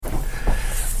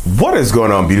What is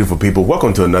going on, beautiful people?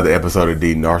 Welcome to another episode of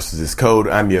The Narcissist Code.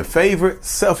 I'm your favorite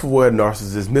self-aware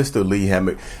narcissist, Mr. Lee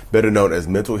Hammock, better known as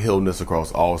Mental Healness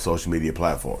across all social media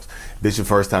platforms. If this is your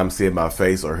first time seeing my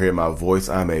face or hearing my voice,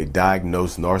 I'm a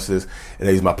diagnosed narcissist, and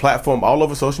I use my platform all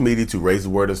over social media to raise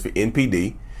awareness for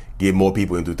NPD, get more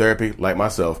people into therapy like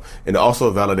myself, and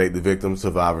also validate the victims,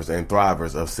 survivors, and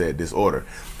thrivers of said disorder.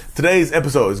 Today's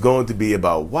episode is going to be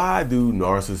about why do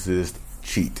narcissists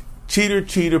cheat?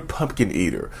 Cheater, pumpkin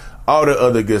eater, all the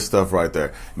other good stuff right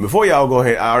there. And before y'all go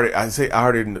ahead, I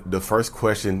already the first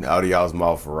question out of y'all's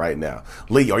mouth right now.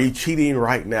 Lee, are you cheating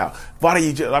right now? Why do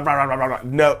you just,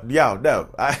 no, y'all, no.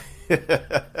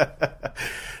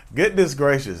 Goodness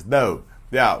gracious, no.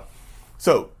 Y'all.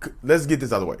 So let's get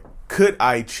this out of the way. Could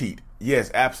I cheat?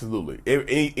 Yes, absolutely.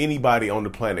 Anybody on the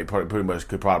planet pretty much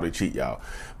could probably cheat, y'all.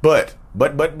 But.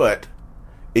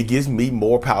 It gives me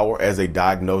more power as a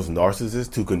diagnosed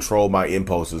narcissist to control my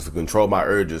impulses, to control my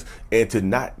urges, and to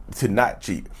not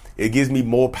cheat. It gives me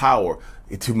more power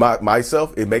to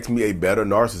myself. It makes me a better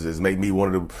narcissist, make me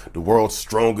one of the world's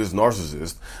strongest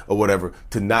narcissists or whatever,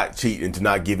 to not cheat and to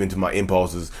not give into my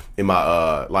impulses and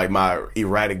my my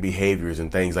erratic behaviors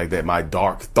and things like that, my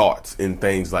dark thoughts and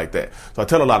things like that. So I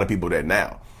tell a lot of people that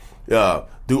now.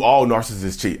 Do all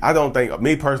narcissists cheat? I don't think,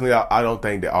 me personally, I don't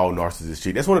think that all narcissists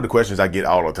cheat. That's one of the questions I get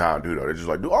all the time, dude. They're just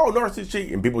like, do all narcissists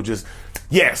cheat? And people just,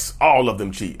 yes, all of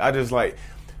them cheat. I just like,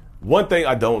 one thing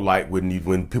I don't like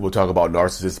when people talk about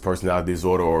narcissistic personality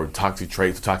disorder or toxic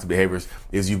traits, toxic behaviors,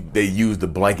 is they use the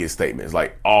blanket statements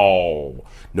like all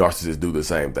narcissists do the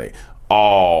same thing.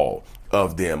 All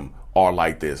of them are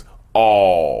like this.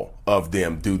 All of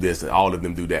them do this and all of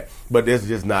them do that. But that's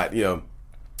just not,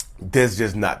 that's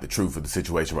just not the truth of the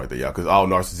situation right there, y'all. Because all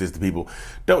narcissistic people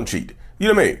don't cheat. You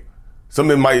know what I mean? Some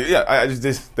of them might,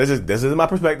 this is my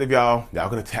perspective, y'all. Y'all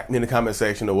can attack me in the comment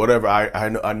section or whatever.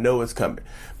 I know it's coming.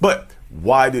 But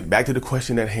back to the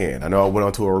question at hand. I know I went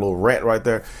on to a little rant right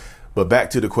there, but back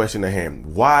to the question at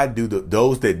hand. Why do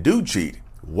those that do cheat,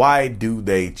 why do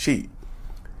they cheat?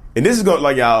 And this is going,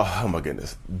 like, y'all, oh my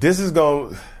goodness. This is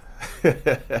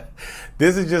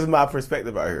just my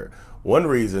perspective out here. One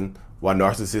reason why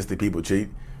narcissistic people cheat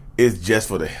is just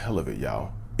for the hell of it,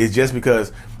 y'all. It's just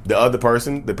because the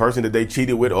person that they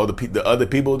cheated with, or the other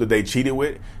people that they cheated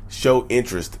with, show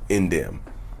interest in them.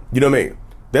 You know what I mean?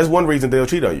 That's one reason they'll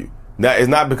cheat on you. Now, it's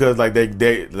not because like they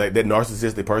like that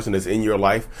narcissistic person that's in your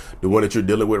life, the one that you're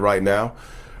dealing with right now,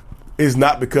 it's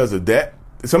not because of that.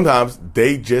 Sometimes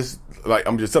they just, like,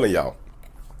 I'm just telling y'all,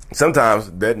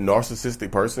 sometimes that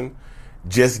narcissistic person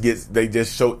they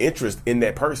just show interest in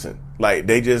that person. Like,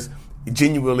 they just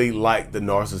genuinely like the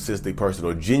narcissistic person,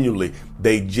 or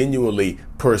they genuinely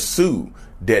pursue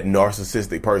that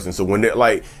narcissistic person. So when they're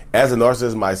like, as a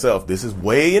narcissist myself, this is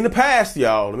way in the past,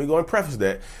 y'all. Let me go and preface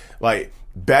that. Like,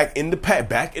 back in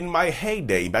my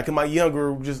heyday, back in my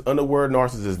younger, just unaware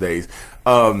narcissist days,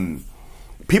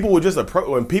 people would just approach,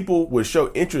 when people would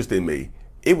show interest in me,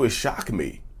 it would shock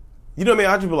me. You know what I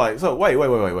mean? I'd just be like, so wait,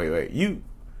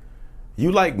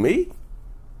 you like me?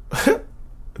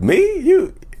 Me?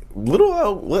 You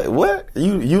little what?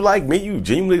 You like me? You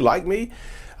genuinely like me?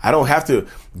 I don't have to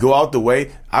go out the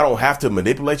way. I don't have to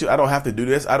manipulate you. I don't have to do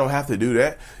this. I don't have to do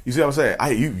that. You see what I'm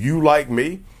saying? You like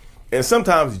me? And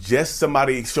sometimes just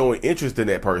somebody showing interest in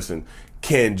that person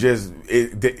can just,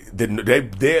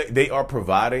 they are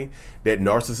providing that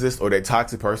narcissist or that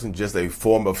toxic person just a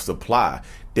form of supply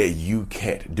that you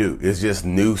can't do. It's just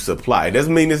new supply. It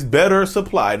doesn't mean it's better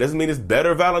supply. It doesn't mean it's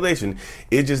better validation.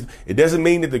 It doesn't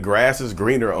mean that the grass is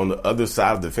greener on the other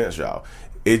side of the fence, y'all.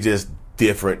 It's just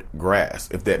different grass,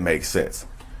 if that makes sense.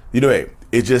 You know what I mean?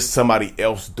 It's just somebody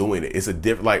else doing it. It's a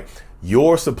different, like,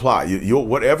 your supply, your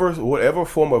whatever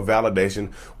form of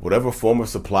validation, whatever form of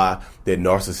supply that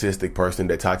narcissistic person,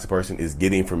 that toxic person is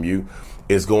getting from you,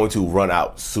 is going to run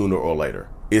out sooner or later.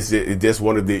 It's just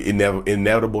one of the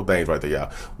inevitable things right there,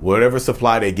 y'all. Whatever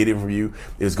supply they're getting from you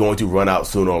is going to run out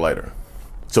sooner or later.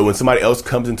 So when somebody else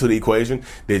comes into the equation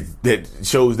that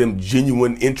shows them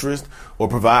genuine interest or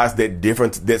provides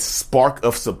that spark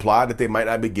of supply that they might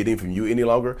not be getting from you any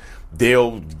longer,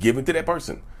 they'll give it to that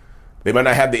person. They might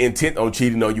not have the intent on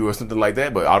cheating on you or something like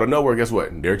that, but out of nowhere, guess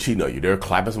what? They're cheating on you. They're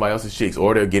clapping somebody else's cheeks,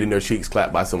 or they're getting their cheeks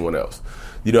clapped by someone else.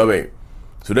 You know what I mean?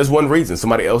 So that's one reason.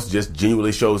 Somebody else just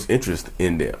genuinely shows interest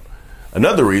in them.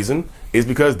 Another reason is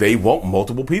because they want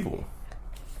multiple people.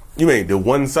 You mean the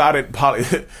one-sided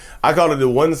I call it the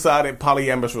one-sided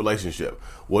polyamorous relationship,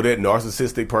 where that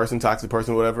narcissistic person, toxic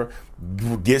person, whatever,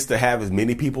 gets to have as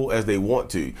many people as they want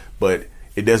to, but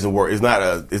it doesn't work. It's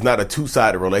not a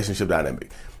two-sided relationship dynamic.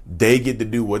 They get to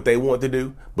do what they want to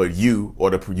do, but you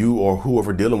or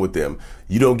whoever dealing with them,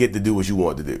 you don't get to do what you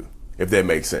want to do. If that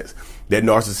makes sense. That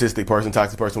narcissistic person,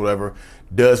 toxic person, whatever,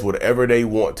 does whatever they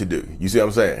want to do. You see what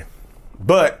I'm saying?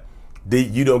 But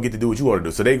you don't get to do what you want to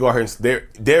do. So they go out here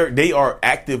and they are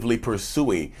actively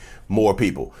pursuing more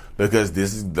people, because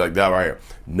this is like that right here.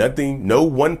 No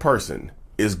one person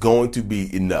is going to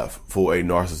be enough for a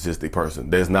narcissistic person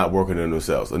that's not working on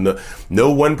themselves.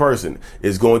 No one person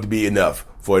is going to be enough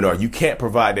for a narcissist. You can't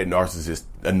provide that narcissist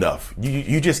enough.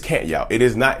 You just can't, y'all. It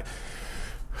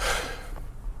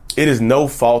is no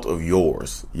fault of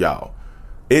yours, y'all.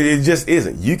 It just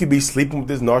isn't. You could be sleeping with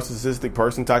this narcissistic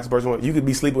person, toxic person. You could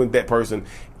be sleeping with that person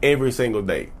every single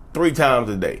day, 3 times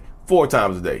a day, 4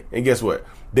 times a day. And guess what?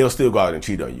 They'll still go out and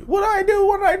cheat on you. What did I do?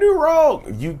 What did I do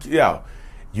wrong?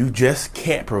 You just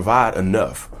can't provide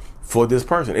enough for this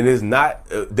person. And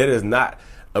that is not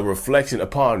a reflection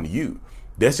upon you.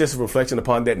 That's just a reflection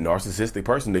upon that narcissistic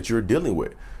person that you're dealing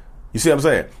with. You see what I'm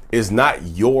saying? It's not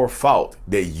your fault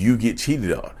that you get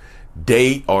cheated on.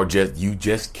 You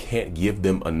just can't give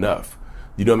them enough.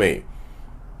 You know what I mean?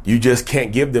 You just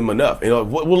can't give them enough.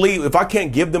 If I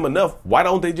can't give them enough, why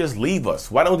don't they just leave us?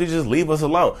 Why don't they just leave us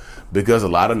alone? Because a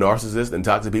lot of narcissists and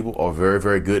toxic people are very,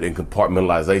 very good in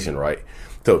compartmentalization, right?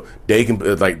 So they can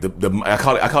I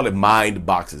call it mind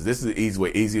boxes. This is the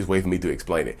easiest way for me to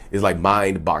explain it. It's like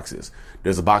mind boxes.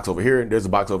 There's a box over here. There's a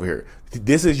box over here.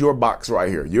 This is your box right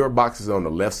here. Your box is on the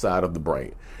left side of the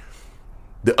brain.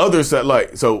 The other side,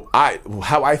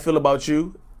 how I feel about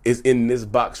you is in this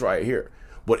box right here.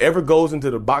 Whatever goes into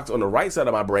the box on the right side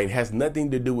of my brain has nothing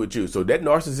to do with you. So that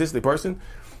narcissistic person,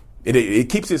 it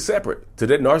keeps it separate. So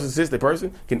that narcissistic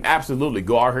person can absolutely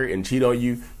go out here and cheat on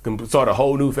you, can start a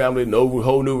whole new family,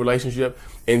 whole new relationship,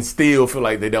 and still feel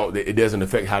like it doesn't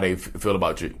affect how they feel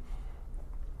about you.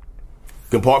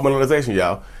 Compartmentalization,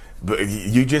 y'all. But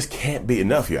you just can't be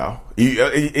enough, y'all.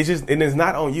 And it's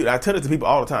not on you. I tell it to people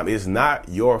all the time. It's not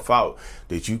your fault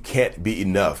that you can't be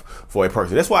enough for a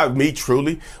person. That's why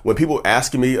when people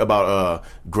asking me about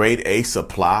grade A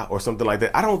supply or something like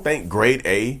that, I don't think grade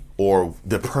A or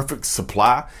the perfect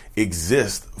supply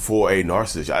exists for a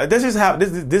narcissist.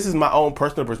 This is my own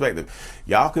personal perspective.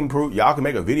 Y'all can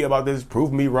make a video about this,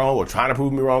 prove me wrong, or trying to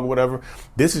prove me wrong or whatever.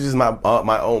 This is just my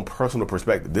own personal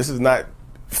perspective. This is not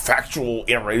factual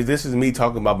information. This is me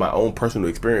talking about my own personal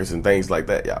experience and things like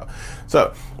that, y'all.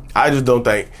 So I just don't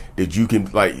think that you can,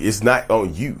 it's not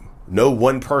on you. No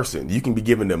one person. You can be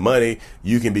giving them money,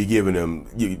 you can be giving them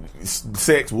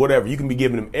sex, whatever. You can be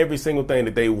giving them every single thing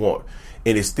that they want,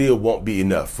 and it still won't be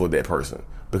enough for that person,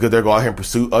 because they're going out here and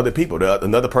pursue other people.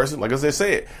 Another person, like I just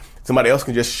said, somebody else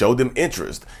can just show them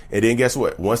interest, and then guess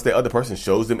what? Once that other person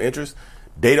shows them interest,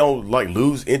 they don't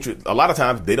lose interest. A lot of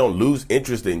times they don't lose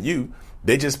interest in you.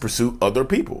 They just pursue other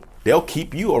people. They'll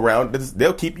keep you around.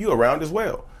 They'll keep you around as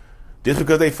well. Just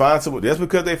because they find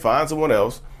someone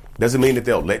else doesn't mean that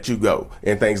they'll let you go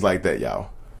and things like that, y'all.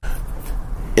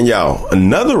 And y'all,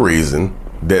 another reason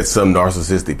that some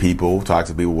narcissistic people,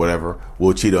 toxic people, whatever,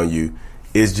 will cheat on you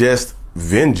is just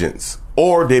vengeance,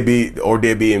 or they're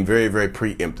being very, very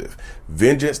preemptive.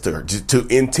 Vengeance to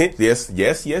intent.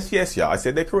 Yes, y'all. I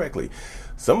said that correctly.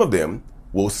 Some of them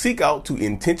will seek out to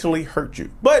intentionally hurt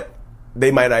you, but they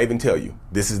might not even tell you.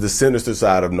 This is the sinister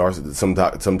side of some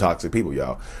toxic people,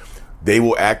 y'all. They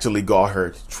will actually go out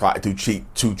here, try to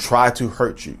cheat, to try to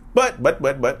hurt you. But,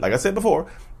 like I said before,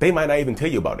 they might not even tell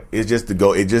you about it. It's just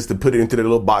to put it into the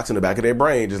little box in the back of their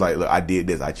brain. Just like, look, I did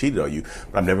this. I cheated on you,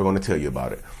 but I'm never going to tell you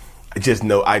about it. I just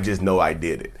know I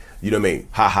did it. You know what I mean?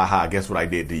 Ha, ha, ha. Guess what I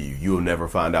did to you? You'll never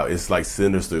find out. It's like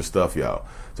sinister stuff, y'all.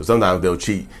 So sometimes they'll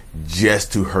cheat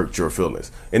just to hurt your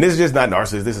feelings. And this is just not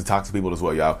narcissists. This is toxic people as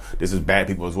well, y'all. This is bad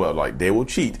people as well. Like, they will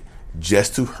cheat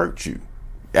just to hurt you.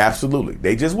 Absolutely.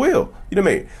 They just will. You know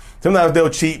what I mean? Sometimes they'll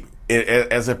cheat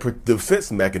as a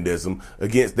defense mechanism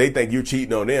against, they think you're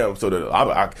cheating on them, so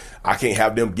that I can't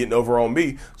have them getting over on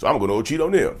me, so I'm going to go cheat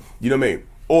on them. You know what I mean?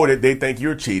 Or that they think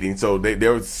you're cheating, so they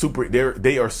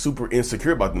are super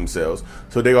insecure about themselves,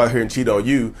 so they go out here and cheat on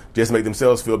you just to make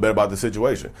themselves feel better about the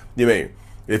situation. You know what I mean?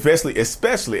 Especially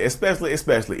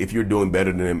if you're doing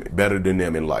better than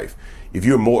them in life. If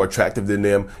you're more attractive than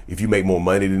them, if you make more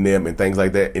money than them and things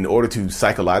like that, in order to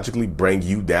psychologically bring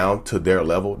you down to their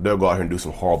level, they'll go out here and do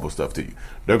some horrible stuff to you.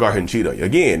 They'll go out here and cheat on you.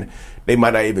 Again, they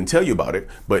might not even tell you about it,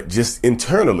 but just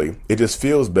internally, it just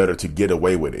feels better to get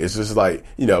away with it. It's just like,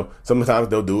 sometimes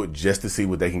they'll do it just to see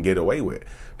what they can get away with.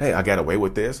 Hey, I got away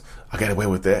with this. I got away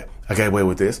with that. I got away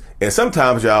with this. And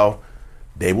sometimes, y'all,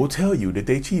 they will tell you that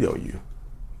they cheat on you.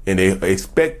 And they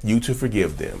expect you to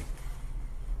forgive them.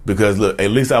 Because look,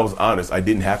 at least I was honest. I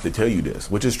didn't have to tell you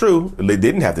this, which is true. They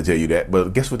didn't have to tell you that,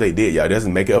 but guess what they did, y'all? It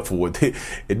doesn't make up for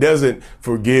it doesn't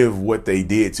forgive what they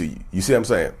did to you. You see what I'm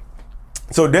saying?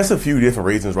 So that's a few different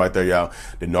reasons right there, y'all.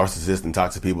 The narcissist and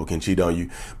toxic people can cheat on you,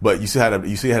 but you see how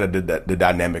the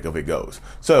dynamic of it goes.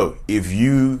 So if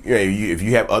if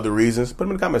you have other reasons, put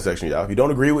them in the comment section, y'all. If you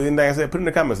don't agree with anything I said, put it in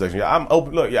the comment section, y'all. I'm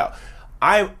open. Look, y'all.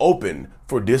 I'm open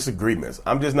for disagreements.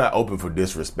 I'm just not open for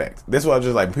disrespect. That's why I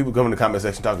just like people come in the comment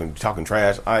section talking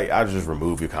trash. I just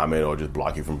remove your comment or just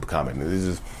block you from commenting. This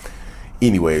is,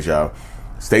 anyways, y'all.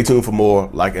 Stay tuned for more.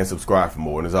 Like and subscribe for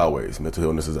more. And as always, mental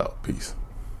illness is out. Peace.